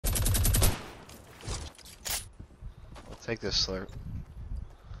Take this slurp.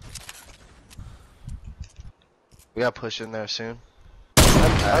 We gotta push in there soon.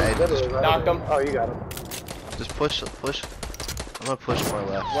 Knocked him. Oh, you got him. Just push. I'm gonna push more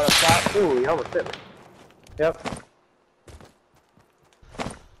left. What a shot. Ooh, he almost hit me. Yep.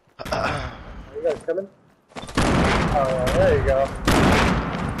 Are you guys coming? Oh, there you go.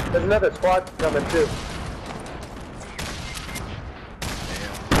 There's another squad coming too.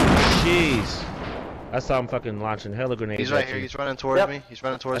 Jeez. I saw him fucking launching hella grenades. He's right here. He's running towards me. He's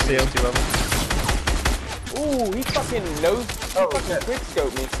running towards me. There's two of them. Ooh, he fucking knows. He fucking quick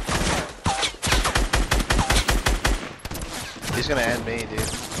scoped me. He's gonna end me, dude.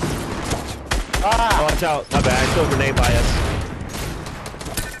 Ah! Watch out. My bad. Still grenade by us.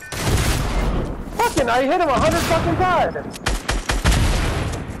 Fucking, I hit him 100 fucking times.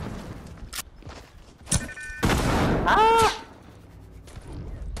 Ah!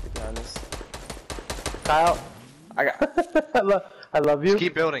 Kyle, I got. I love you. Just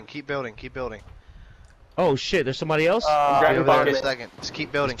keep building. Keep building. Oh shit, there's somebody else? Grab Over the there in a bomb. second. Just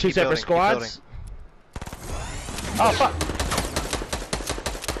keep building. Two Keep separate building, squads? Oh fuck.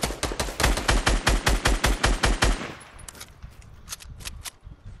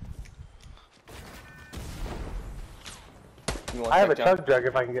 I have a chug jug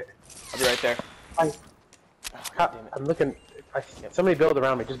if I can get. I'll be right there. I'm looking. Somebody build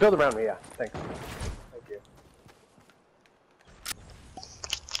around me. Just build around me. Yeah. Thanks. Thank you.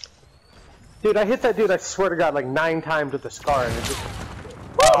 Dude, I hit that dude. I swear to God, like 9 times with the scar, and it just.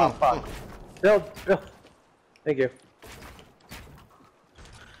 Oh fuck. Build. Thank you.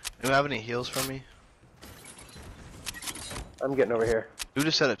 Do you have any heals for me? I'm getting over here. Who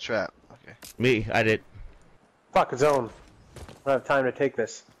just set a trap? Okay. Me, I did. Fuck zone. I don't have time to take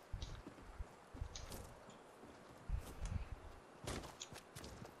this.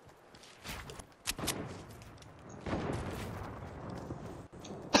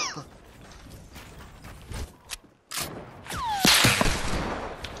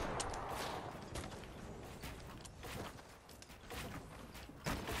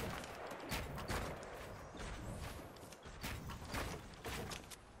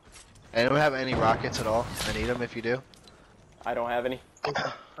 Anyone have any rockets at all? I need them if you do. I don't have any.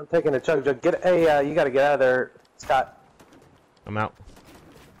 I'm taking a chug jug. Get a. You gotta get out of there, Scott. I'm out.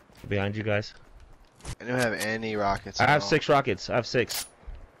 Behind you guys. Anyone have any rockets? I at have all? 6 rockets. I have 6.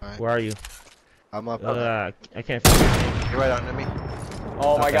 Right. Where are you? I'm up. I can't find anything. You're right under me.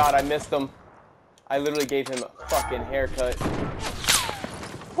 Oh my Okay. god, I missed him. I literally gave him a fucking haircut.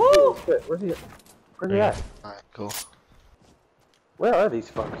 Woo! Shit, where's he? Where's he Yeah. at? Alright, cool. Where are these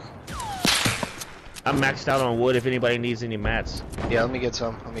fucks? I'm maxed out on wood if anybody needs any mats. Yeah, let me get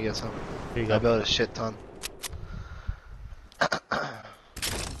some. Here you I go. built a shit ton.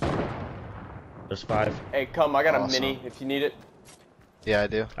 There's 5. Hey, come, I got a Awesome. mini if you need it. Yeah, I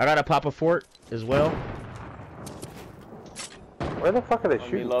do. I got a Papa Fort as well. Where the fuck are they Me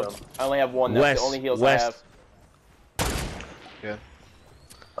shooting love. from? I only have one. That's the only heals I have. Good.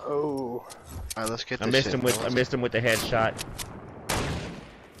 Oh. Alright, let's get I this missed shit him with going. the headshot.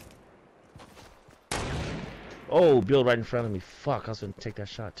 Oh, build right in front of me. Fuck, I was gonna take that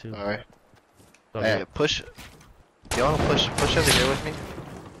shot too. Alright. Okay. Hey, push. You wanna push over here with me?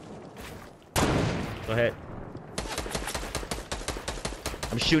 Go ahead.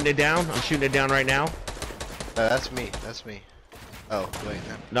 I'm shooting it down. I'm shooting it down right now. No, that's me. That's me. Oh, wait.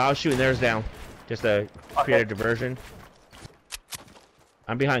 No. No, I was shooting theirs down. Just to create a diversion.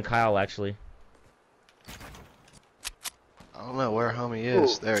 I'm behind Kyle actually. I don't know where homie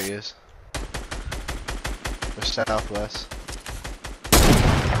is. Ooh. There he is. We're southwest.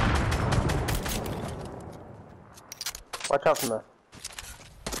 Watch out from the.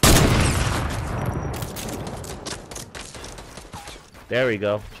 There we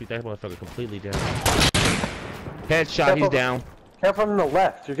go. Shoot that motherfucker completely down. Headshot, he's down. Careful from the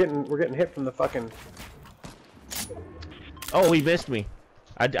left. We're getting hit from the fucking. Oh, he missed me.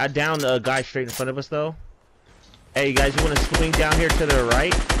 I downed a guy straight in front of us though. Hey, you guys, you want to swing down here to the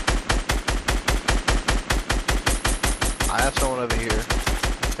right? I have someone over here.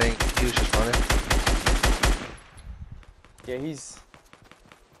 I think he was just running. Yeah, he's.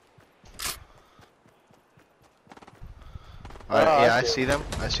 Alright, Oh, yeah, I I see see them.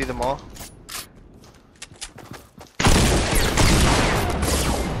 I see them all.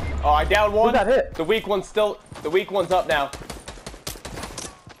 Oh, I downed one. Who got hit? The weak one's still. The weak one's up now.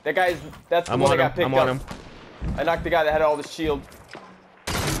 That guy's. That's the I'm one on that him. got picked I'm on up. him. I knocked the guy that had all the shield.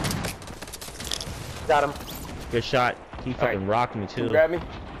 Got him. Good shot. He fucking rocked me Can too. you grab me?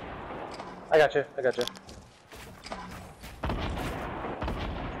 I got you. I got you.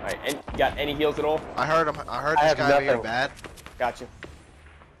 Alright, and You got any heals at all? I heard him. I heard I this have guy over here nothing. bad. Got you.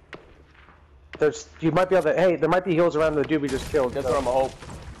 You might be able to. Hey, there might be heals around the dude we just killed. That's so. what I'm gonna hope.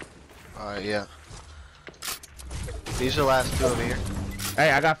 Alright, yeah. These are the last two over here. Hey,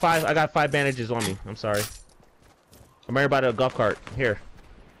 I got five bandages on me. I'm sorry. I'm right by the golf cart. Here.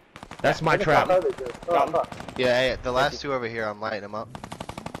 That's my trap. Oh, they do. Oh, Got him. fuck. Yeah, hey, the last two over here, I'm lighting them up.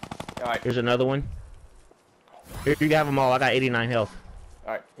 Alright, Here's another one. Here, you have them all. I got 89 health.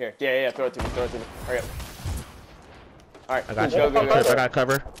 alright, here. Yeah, throw it to me, Hurry up. Alright, I got go, you. go, go. I got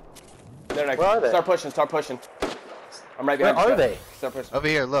cover. They're next. Where are they? Start pushing. I'm right Where behind you. are they? Start pushing. Over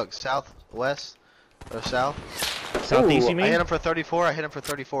here, look. South, west, or south. Southeast, you Ooh, I hit mean? him for 34. I hit him for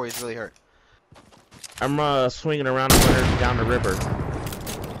 34. He's really hurt. I'm swinging around the corner down the river.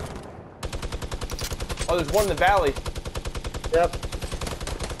 Oh, there's one in the valley. Yep.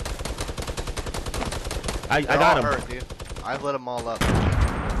 I They're got all him. hurt, dude. I've lit them all up.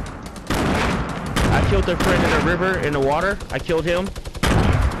 I killed their friend in the river, in the water. I killed him.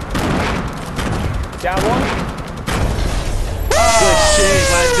 Down one. Good shit,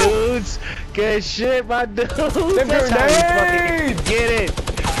 my dudes. Good shit, my dudes. Them That's how we fucking grenades! get it.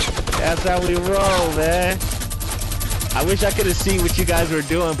 That's how we roll, man. I wish I could have seen what you guys were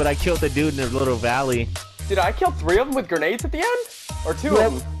doing, but I killed the dude in the little valley. Dude, I killed 3 of them with grenades at the end? Or 2 Yep.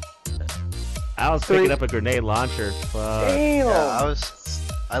 of them? I was picking up a grenade launcher. Fuck. Damn. Yeah,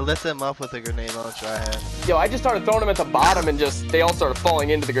 I lit them up with the grenade launcher I had. Yo, I just started throwing them at the bottom and they all started falling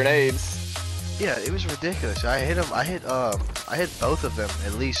into the grenades. Yeah, it was ridiculous. I hit both of them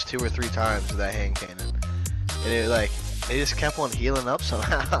at least 2 or 3 times with that hand cannon, and it just kept on healing up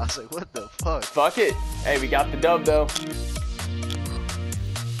somehow. I was like, what the fuck? Fuck it. Hey, we got the dub though.